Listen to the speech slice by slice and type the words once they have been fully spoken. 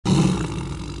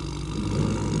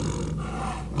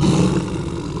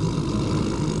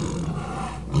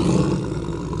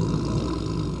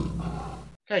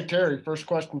Hey, Terry, first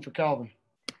question for Calvin.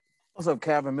 What's up,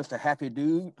 Calvin, Mr. Happy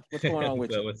Dude? What's going on What's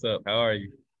with up? you? What's up? How are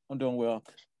you? I'm doing well.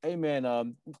 Hey,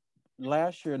 man,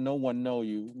 last year no one know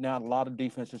you. Now a lot of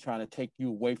defense is trying to take you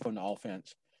away from the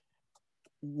offense.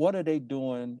 What are they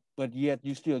doing? But yet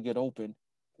you still get open.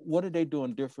 What are they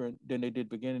doing different than they did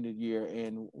beginning of the year?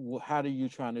 And how are you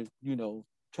trying to,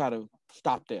 try to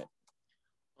stop that?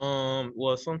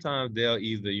 Well, sometimes they'll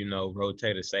either,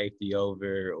 rotate a safety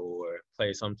over or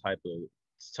play some type of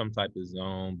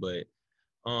zone, but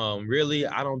really,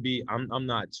 I'm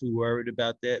not too worried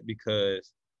about that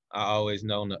because I always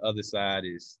know on the other side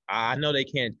I know they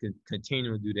can't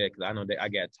continue to do that because I know that I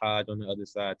got Todd on the other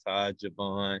side, Todd,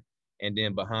 Javon, and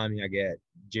then behind me I got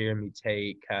Jeremy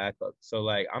Tate, Kai. So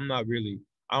like I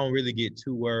don't really get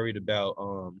too worried about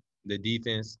the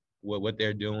defense, what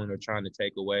they're doing or trying to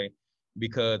take away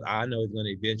because I know it's going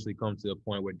to eventually come to a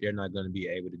point where they're not going to be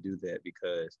able to do that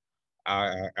because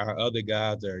our other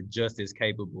guys are just as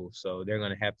capable, so they're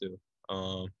gonna have to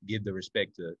give the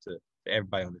respect to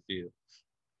everybody on the field.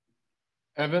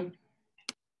 Evan?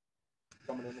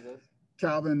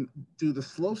 Calvin, do the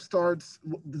slow starts?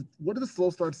 What are the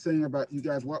slow starts saying about you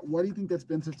guys? Why do you think that's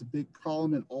been such a big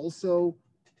problem? And also,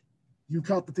 you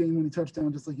caught the thing when you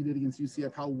touchdown just like you did against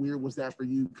UCF. How weird was that for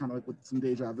you? Kind of like with some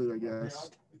deja vu, I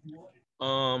guess.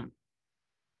 Um,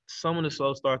 some of the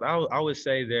slow starts, I would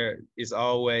say there is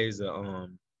always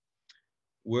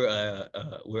we're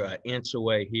an inch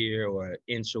away here or an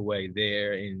inch away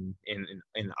there in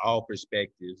all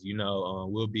perspectives.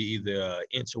 We'll be either an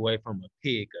inch away from a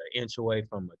pick, an inch away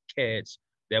from a catch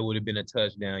that would have been a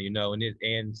touchdown.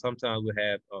 And sometimes we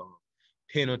have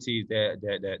penalties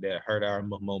that hurt our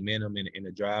momentum in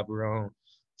the drive we're on.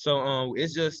 So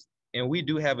it's just. And we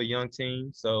do have a young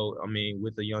team, so I mean,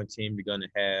 with a young team, you're gonna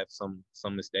have some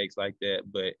mistakes like that.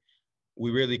 But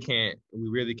we really can't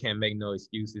make no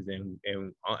excuses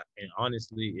and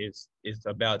honestly it's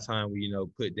about time we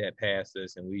put that past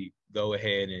us and we go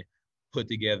ahead and put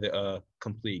together a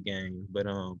complete game. But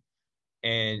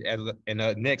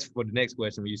next for the next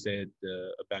question when you said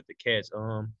about the catch,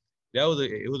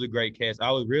 it was a great catch.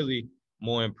 I was really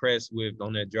more impressed with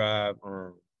on that drive.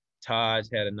 Taj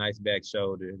had a nice back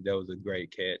shoulder, that was a great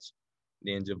catch.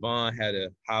 Then Javon had a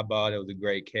high ball, that was a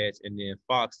great catch, and then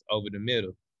Fox over the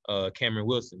middle, Cameron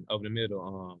Wilson over the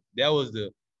middle. That was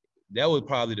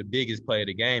probably the biggest play of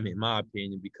the game in my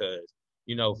opinion because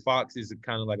Fox is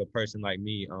kind of like a person like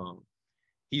me.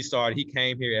 He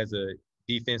came here as a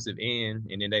defensive end,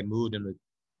 and then they moved him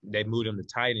to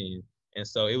tight end, and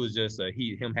so it was just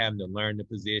him having to learn the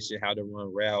position, how to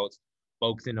run routes,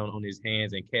 focusing on his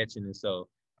hands and catching, and so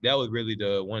that was really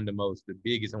the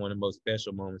biggest and one of the most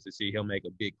special moments to see him make a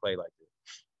big play like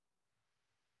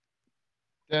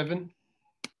that. Devin?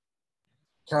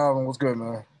 Calvin, what's good,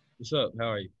 man? What's up? How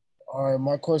are you? All right,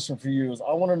 my question for you is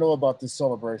I want to know about this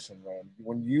celebration, man.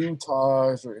 When you,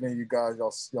 Taj, or any of you guys,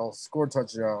 y'all score a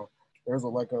touchdown, there's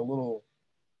like a little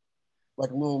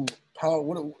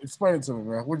power. Explain it to me,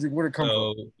 man. Where'd it come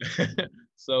from? So,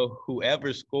 so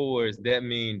whoever scores, that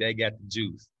means they got the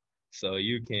juice. So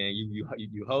you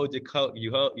hold your cup,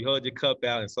 you hold your cup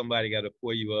out, and somebody got to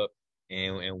pour you up,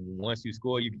 and once you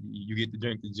score, you get to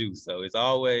drink the juice. So it's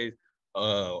always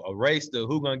a race to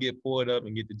who gonna get poured up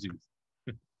and get the juice.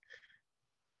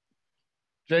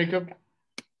 Jacob?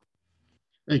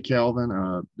 Hey,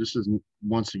 Calvin. This is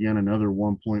once again another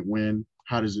 1 point win.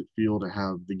 How does it feel to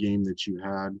have the game that you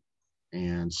had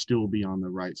and still be on the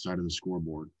right side of the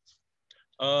scoreboard?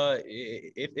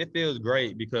 It feels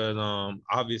great because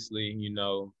obviously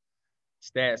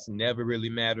stats never really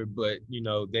matter, but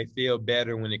they feel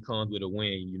better when it comes with a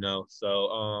win.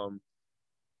 So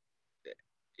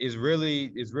it's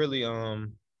really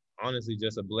honestly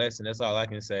just a blessing. That's all I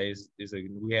can say.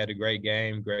 We had a great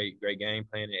game, great game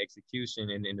plan and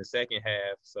execution in the second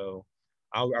half. So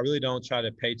I really don't try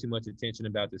to pay too much attention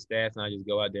about the stats, and I just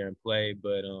go out there and play.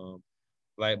 But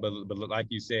but like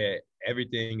you said,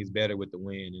 everything is better with the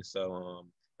win, and so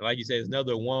like you said, it's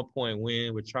another 1 point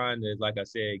win. We're trying to, like I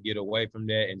said, get away from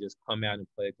that and just come out and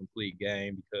play a complete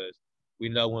game because we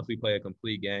know once we play a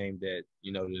complete game that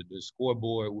the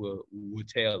scoreboard will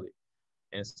tell it.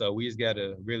 And so we just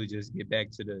gotta really just get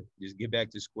back to the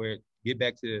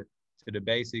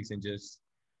basics and just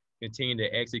continue to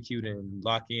execute and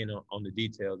lock in on the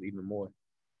details even more.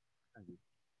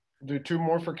 Do two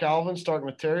more for Calvin, starting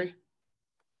with Terry.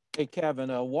 Hey, Kevin,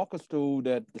 walk us through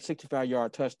the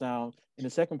 65-yard touchdown. And the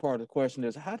second part of the question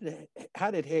is, how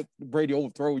did heck Brady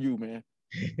overthrow you, man?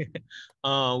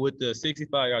 With the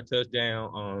 65-yard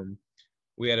touchdown,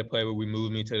 we had a play where we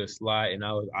moved me to the slot, and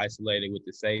I was isolated with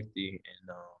the safety,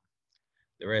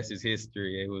 and the rest is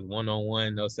history. It was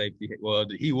 1-on-1, no safety. Well,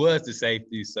 he was the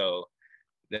safety, so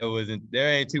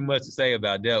there ain't too much to say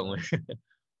about that one.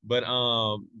 But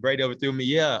Brady overthrew me.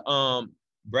 Yeah.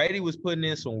 Brady was putting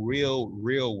in some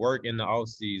real work in the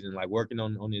offseason, like working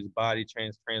on his body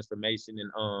transformation,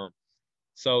 and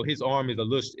so his arm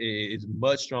is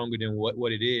much stronger than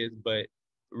what it is. But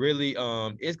really,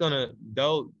 it's gonna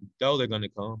those are gonna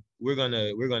come. We're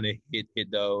gonna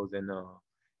hit those, and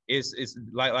it's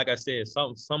like I said,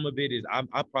 some of it is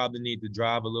I probably need to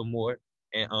drive a little more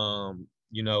and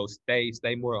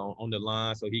stay more on the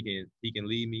line so he can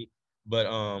lead me. But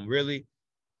really,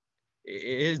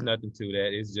 it is nothing to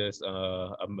that. It's just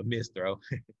a miss throw.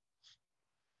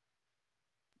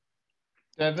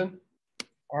 Devin?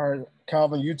 All right,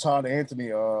 Calvin, you taught Anthony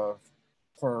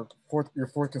for your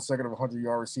fourth consecutive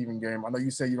 100-yard receiving game. I know you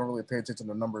say you don't really pay attention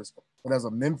to numbers, but as a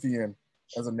Memphian,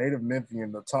 as a native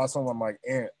Memphian, to toss someone like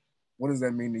Ant, what does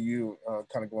that mean to you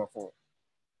kind of going forward?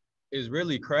 It's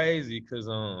really crazy because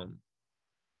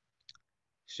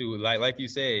shoot, like you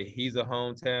said, he's a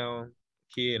hometown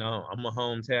kid. I'm a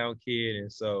hometown kid,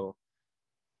 and so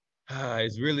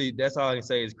it's really that's all I can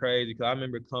say is crazy. Because I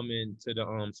remember coming to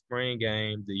the spring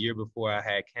game the year before I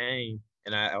had came,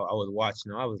 and I was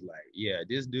watching him. I was like, yeah,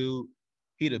 this dude,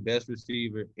 he the best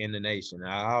receiver in the nation.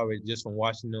 I already just from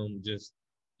watching him, just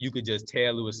you could just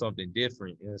tell it was something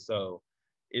different, and so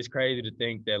it's crazy to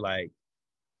think that like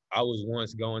I was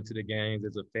once going to the games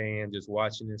as a fan, just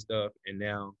watching and stuff, and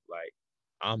now like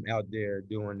I'm out there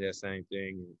doing that same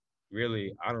thing. And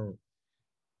really, I don't.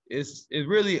 It's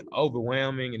really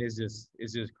overwhelming, and it's just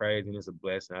crazy, and it's a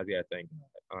blessing. I gotta thank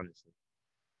God, honestly.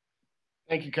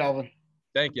 Thank you, Calvin.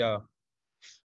 Thank y'all.